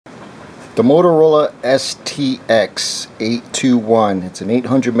The Motorola STX HT1000. It's an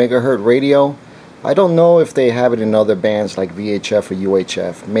 800 megahertz radio. I don't know if they have it in other bands like VHF or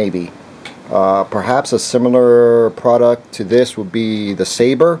UHF. Maybe. Perhaps a similar product to this would be the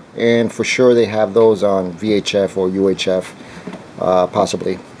Saber, and for sure they have those on VHF or UHF,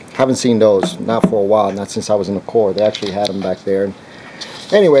 possibly. Haven't seen those, not for a while, not since I was in the Corps. They actually had them back there.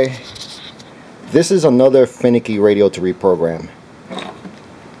 Anyway, this is another finicky radio to reprogram.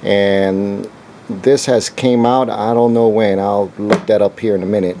 And this has came out, I don't know when. I'll look that up here in a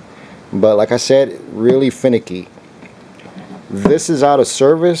minute. But like I said, really finicky. This is out of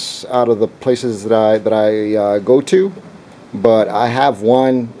service, out of the places that I go to. But I have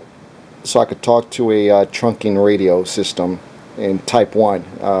one so I could talk to a trunking radio system in type 1.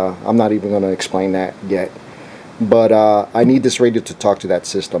 I'm not even going to explain that yet. But I need this radio to talk to that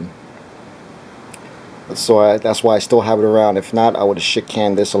system. So that's why I still have it around. If not, I would have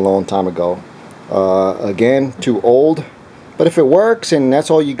shit-canned this a long time ago. Again, too old. But if it works and that's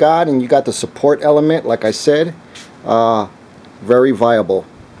all you got, and you got the support element, like I said, very viable.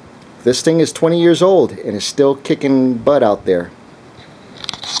 This thing is 20 years old and is still kicking butt out there.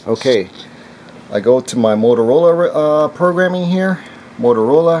 Okay, I go to my Motorola programming here.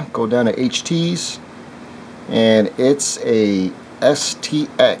 Motorola, go down to HTs, and it's a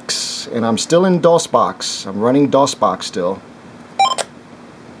STX, and I'm still in DOSBox. I'm running DOSBox still.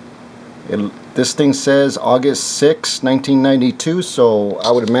 This thing says August 6, 1992, so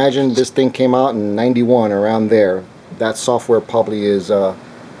I would imagine this thing came out in 91, around there. That software probably is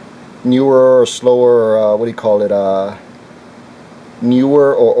newer or slower, what do you call it,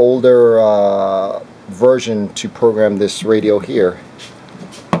 newer or older version to program this radio here.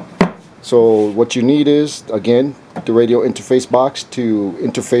 So what you need is, again, the radio interface box to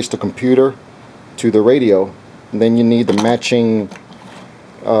interface the computer to the radio. And then you need the matching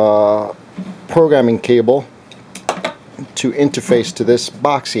programming cable to interface to this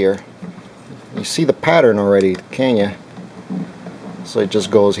box here. You see the pattern already, can you? So it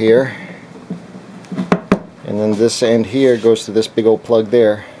just goes here, and then this end here goes to this big old plug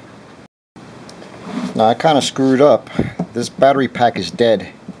there. Now I kind of screwed up. This battery pack is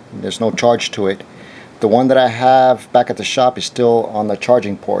dead. There's no charge to it. The one that I have back at the shop is still on the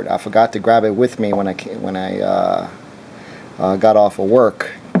charging port. I forgot to grab it with me when I got off of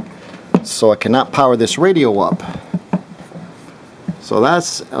work, so I cannot power this radio up. So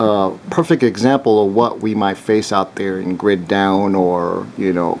that's a perfect example of what we might face out there in grid down, or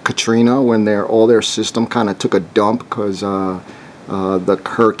Katrina, when all their system kind of took a dump because the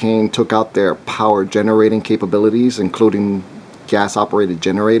hurricane took out their power generating capabilities, including gas operated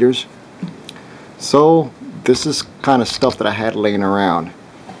generators. So this is kind of stuff that I had laying around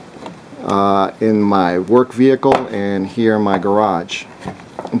in my work vehicle and here in my garage.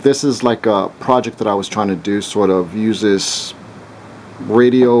 This is like a project that I was trying to do, sort of use this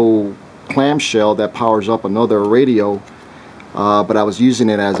radio clamshell that powers up another radio, but I was using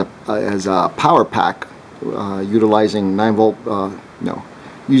it as a power pack, utilizing 9-volt,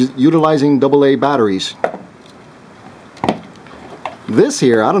 utilizing AA batteries. This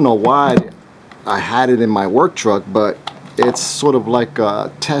here, I don't know why I had it in my work truck, but it's sort of like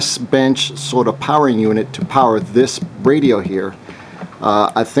a test bench sort of powering unit to power this radio here.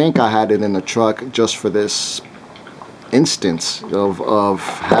 I think I had it in the truck just for this instance of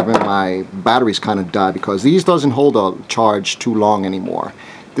having my batteries kind of die, because these doesn't hold a charge too long anymore.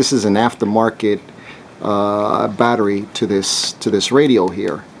 This is an aftermarket battery to this radio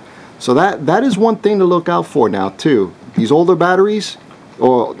here. So that is one thing to look out for now too. These older batteries,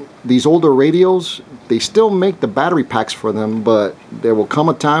 or these older radios, they still make the battery packs for them, but there will come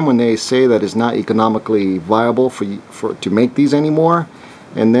a time when they say that it's not economically viable to make these anymore,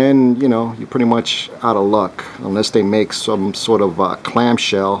 and then you're pretty much out of luck unless they make some sort of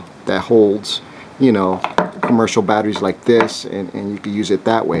clamshell that holds commercial batteries like this, and you could use it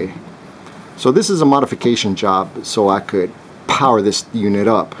that way. So this is a modification job so I could power this unit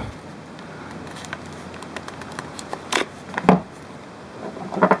up.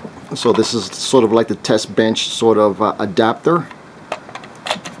 So this is sort of like the test bench sort of adapter.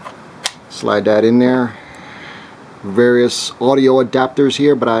 Slide that in there. Various audio adapters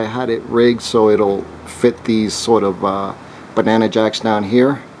here, but I had it rigged so it'll fit these sort of banana jacks down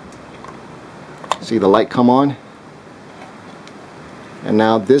here. See the light come on? And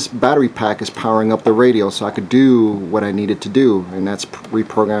now this battery pack is powering up the radio so I could do what I needed to do, and that's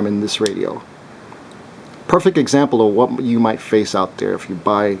reprogramming this radio. Perfect example of what you might face out there if you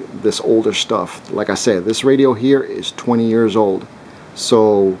buy this older stuff. Like I said, this radio here is 20 years old.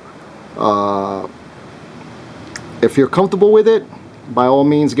 So if you're comfortable with it, by all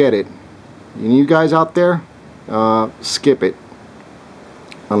means get it. And you guys out there, skip it.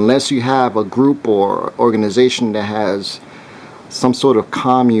 Unless you have a group or organization that has some sort of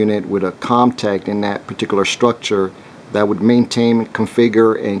comm unit with a comm tech in that particular structure that would maintain,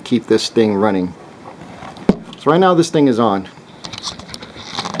 configure, and keep this thing running. So right now this thing is on.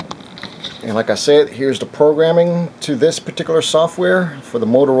 And like I said, here's the programming to this particular software for the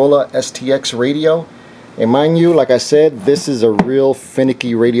Motorola STX radio. And mind you, like I said, this is a real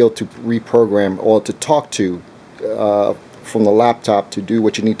finicky radio to reprogram or to talk to from the laptop to do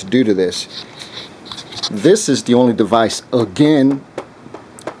what you need to do to this. This is the only device, again,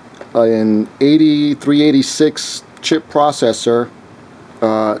 an 386 chip processor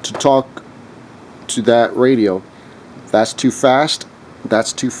to talk to that radio. That's too fast.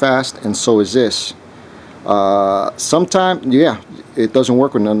 That's too fast, and so is this. Sometimes, yeah, it doesn't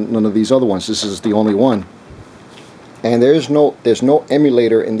work with none of these other ones. This is the only one. And there's no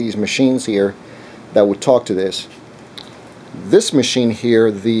emulator in these machines here that would talk to this. This machine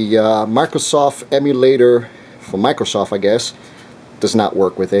here, the Microsoft emulator for Microsoft, I guess, does not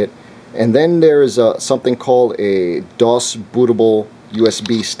work with it. And then there's something called a DOS bootable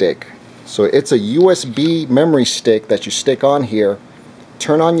USB stick. So it's a USB memory stick that you stick on here.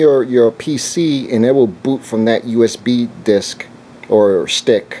 Turn on your PC and it will boot from that USB disk or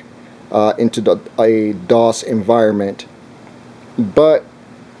stick into a DOS environment. But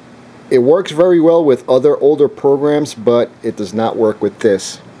it works very well with other older programs, but it does not work with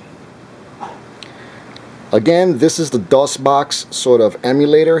this. Again, this is the DOSBox sort of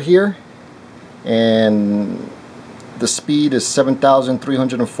emulator here, and the speed is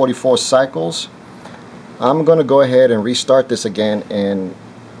 7,344 cycles. I'm gonna go ahead and restart this again, and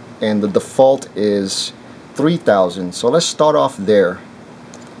the default is 3,000. So let's start off there.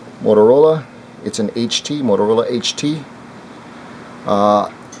 Motorola, it's an HT, Motorola HT,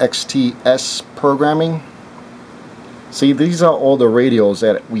 XTS programming. See, these are all the radios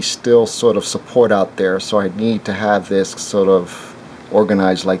that we still sort of support out there, so I need to have this sort of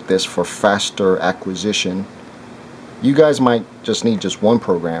organized like this for faster acquisition. You guys might just need just one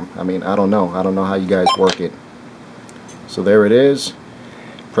program. I mean, I don't know how you guys work it. So there it is.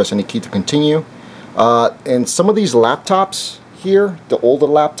 Press any key to continue. And some of these laptops here, the older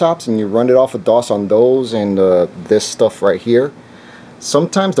laptops, and you run it off of DOS on those and this stuff right here,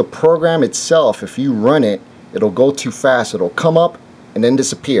 sometimes the program itself, if you run it, it'll go too fast. It'll come up and then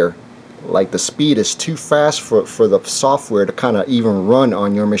disappear. Like the speed is too fast for the software to kind of even run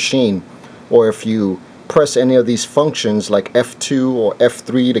on your machine. Or if you press any of these functions like F2 or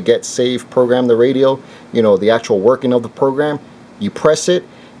F3 to get save program the radio, you know, the actual working of the program, you press it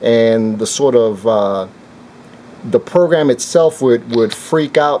and the sort of the program itself would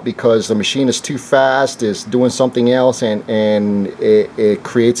freak out because the machine is too fast, is doing something else, and it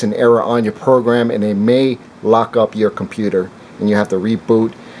creates an error on your program, and it may lock up your computer and you have to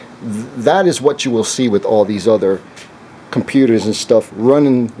reboot. That is what you will see with all these other computers and stuff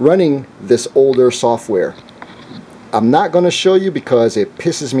running this older software. I'm not going to show you because it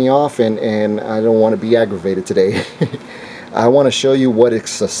pisses me off, and I don't want to be aggravated today. I want to show you what is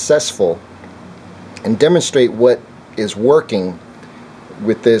successful and demonstrate what is working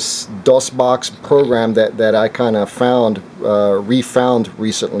with this DOSBox program that I kind of refound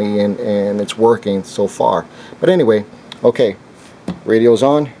recently, and it's working so far. But anyway, okay, radio's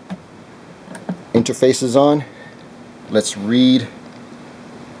on, interface is on. Let's read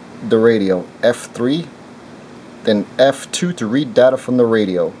the radio. F3, then F2 to read data from the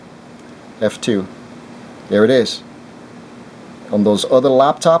radio. F2. There it is. On those other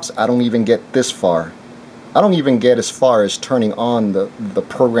laptops, I don't even get this far. I don't even get as far as turning on the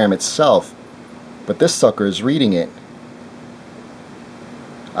program itself. But this sucker is reading it.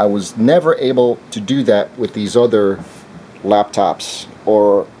 I was never able to do that with these other laptops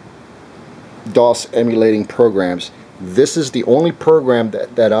or DOS emulating programs. This is the only program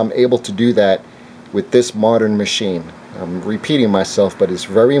that I'm able to do that with this modern machine. I'm repeating myself, but it's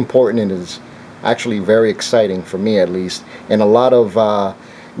very important and is actually very exciting for me, at least, and a lot of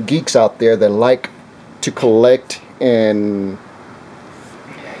geeks out there that like to collect and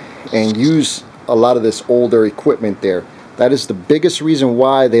use a lot of this older equipment there. That is the biggest reason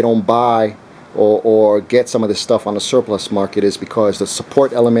why they don't buy or get some of this stuff on the surplus market, is because the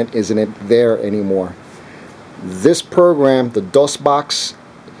support element isn't there anymore. This program, the DOSBox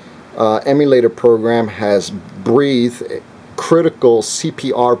emulator program, has breathed critical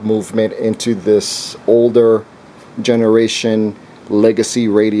CPR movement into this older generation legacy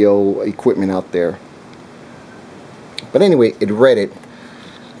radio equipment out there. But anyway, it read it.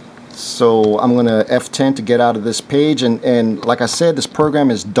 So I'm gonna F10 to get out of this page, and like I said, this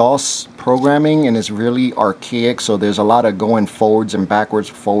program is DOS programming and it's really archaic, so there's a lot of going forwards and backwards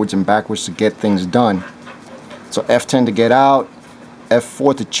to get things done. So F10 to get out,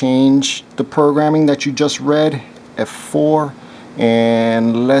 F4 to change the programming that you just read, F4,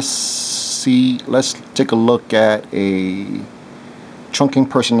 and let's take a look at a trunking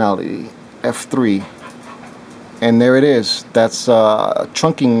personality, F3. And there it is. That's a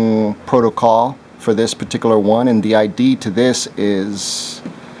trunking protocol for this particular one, and the ID to this is,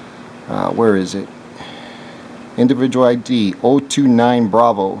 where is it? Individual ID 029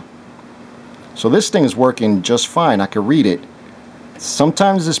 Bravo. So this thing is working just fine. I can read it.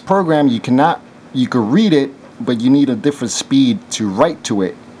 Sometimes this program you can read it, but you need a different speed to write to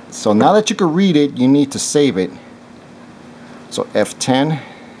it. So now that you can read it, you need to save it. So F10.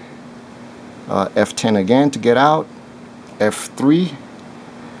 F10 again to get out, F3,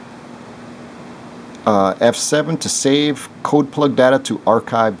 F7 to save code plug data to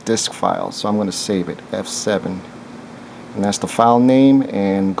archive disk file. So I'm going to save it, F7, and that's the file name,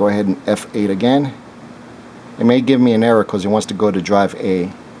 and go ahead and F8 again. It may give me an error because it wants to go to drive A.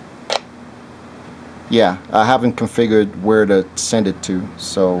 Yeah, I haven't configured where to send it to,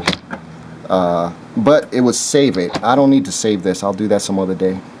 so but it would save it. I don't need to save this. I'll do that some other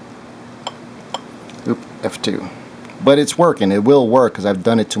day. Oop, F2. But it's working. It will work because I've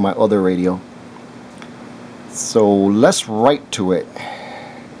done it to my other radio. So let's write to it.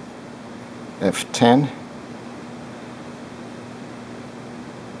 F10.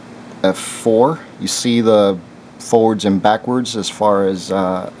 F4. You see the forwards and backwards as far as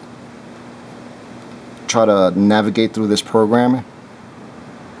try to navigate through this program.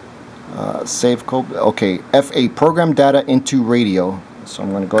 Save code. Okay, F8. Program data into radio. So I'm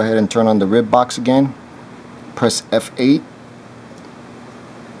going to go ahead and turn on the rib box again. Press F8.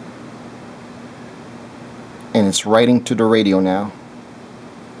 And it's writing to the radio now.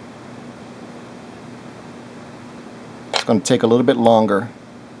 It's going to take a little bit longer,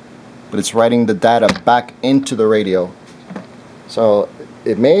 but it's writing the data back into the radio. So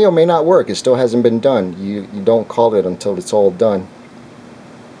it may or may not work. It still hasn't been done. You don't call it until it's all done.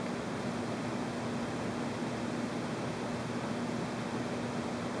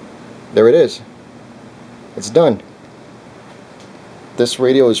 There it is. It's done. This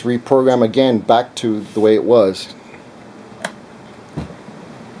radio is reprogrammed again back to the way it was.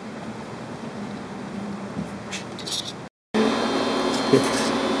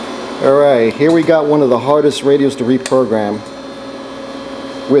 Alright, here we got one of the hardest radios to reprogram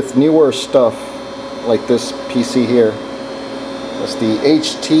with newer stuff like this PC here. That's the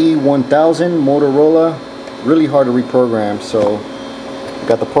HT1000 Motorola. Really hard to reprogram, so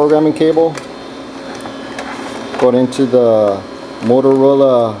got the programming cable, go into the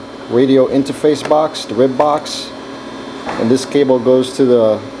Motorola radio interface box, the rib box, and this cable goes to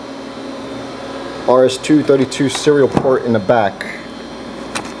the RS-232 serial port in the back.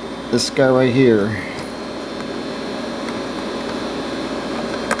 This guy right here.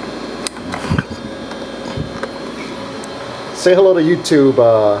 Say hello to YouTube.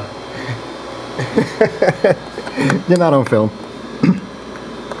 You're not on film.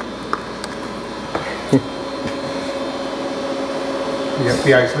 The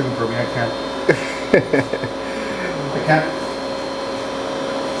FBI is looking for me. I can't. I can't.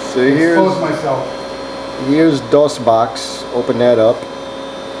 So expose myself. Here's DOS box. Open that up.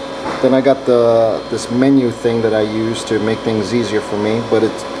 Then I got this menu thing that I use to make things easier for me.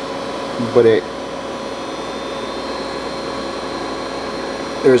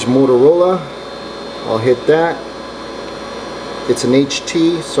 There's Motorola. I'll hit that. It's an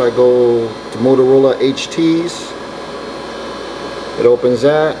HT, so I go to Motorola HTs. It opens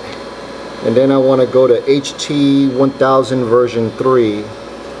that, and then I want to go to HT1000 version 3,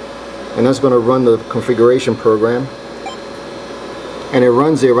 and that's going to run the configuration program, and it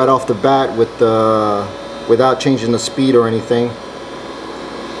runs it right off the bat with without changing the speed or anything.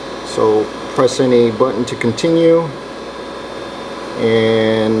 So press any button to continue,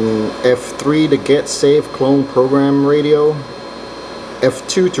 and F3 to get, save, clone, program radio,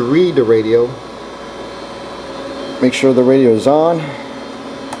 F2 to read the radio. Make sure the radio is on,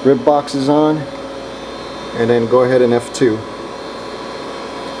 rib box is on, and then go ahead and F2.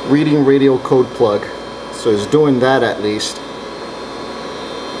 Reading radio code plug. So it's doing that at least.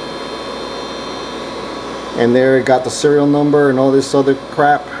 And there it got the serial number and all this other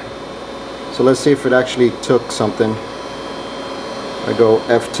crap. So let's see if it actually took something. I go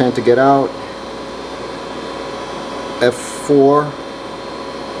F10 to get out, F4,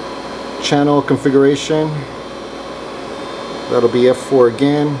 channel configuration. That'll be F4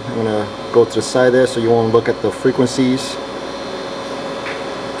 again. I'm gonna go to the side there so you won't look at the frequencies.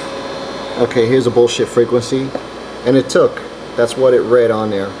 Okay, here's a bullshit frequency, and it took. That's what it read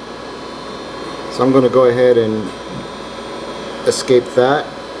on there. So I'm gonna go ahead and escape that.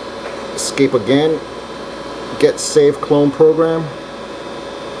 Escape again. Get save clone program,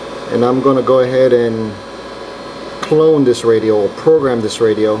 and I'm gonna go ahead and clone this radio or program this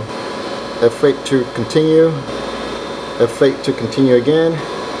radio. F8 to continue. F8 to continue again,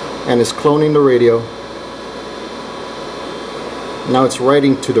 and it's cloning the radio. Now it's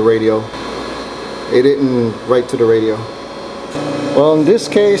writing to the radio. It didn't write to the radio. Well, in this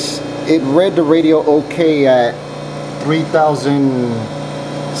case, it read the radio okay at 3,000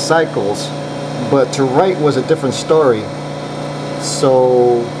 cycles, but to write was a different story.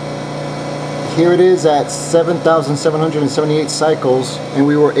 So here it is at 7,778 cycles, and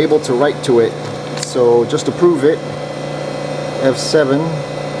we were able to write to it. So just to prove it, F7,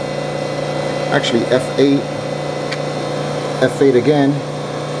 actually F8, F8 again.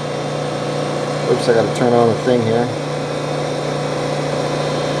 Oops, I gotta turn on the thing here.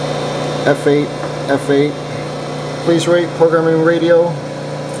 F8, F8, please rate programming radio.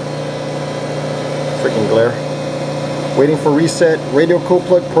 Freaking glare. Waiting for reset, radio code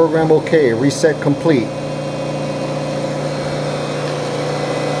plug program okay, reset complete.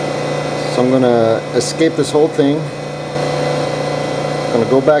 So I'm gonna escape this whole thing. Gonna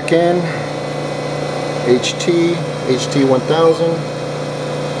go back in, HT1000.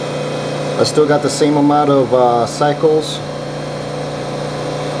 I still got the same amount of cycles.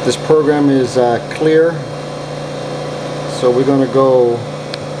 This program is clear, so we're gonna go,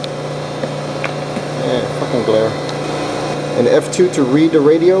 fucking glare, and F2 to read the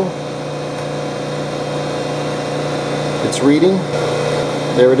radio. It's reading.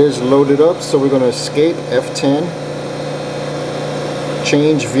 There it is, loaded up. So we're gonna escape, F10.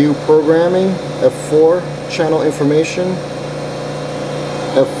 Change view programming, F4, channel information,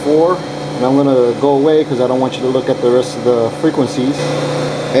 F4, and I'm gonna go away because I don't want you to look at the rest of the frequencies.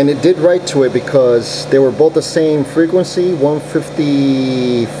 And it did write to it because they were both the same frequency,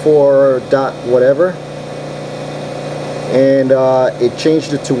 154 dot whatever, and it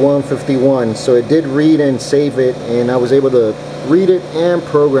changed it to 151. So it did read and save it, and I was able to read it and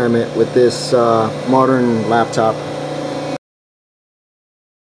program it with this modern laptop.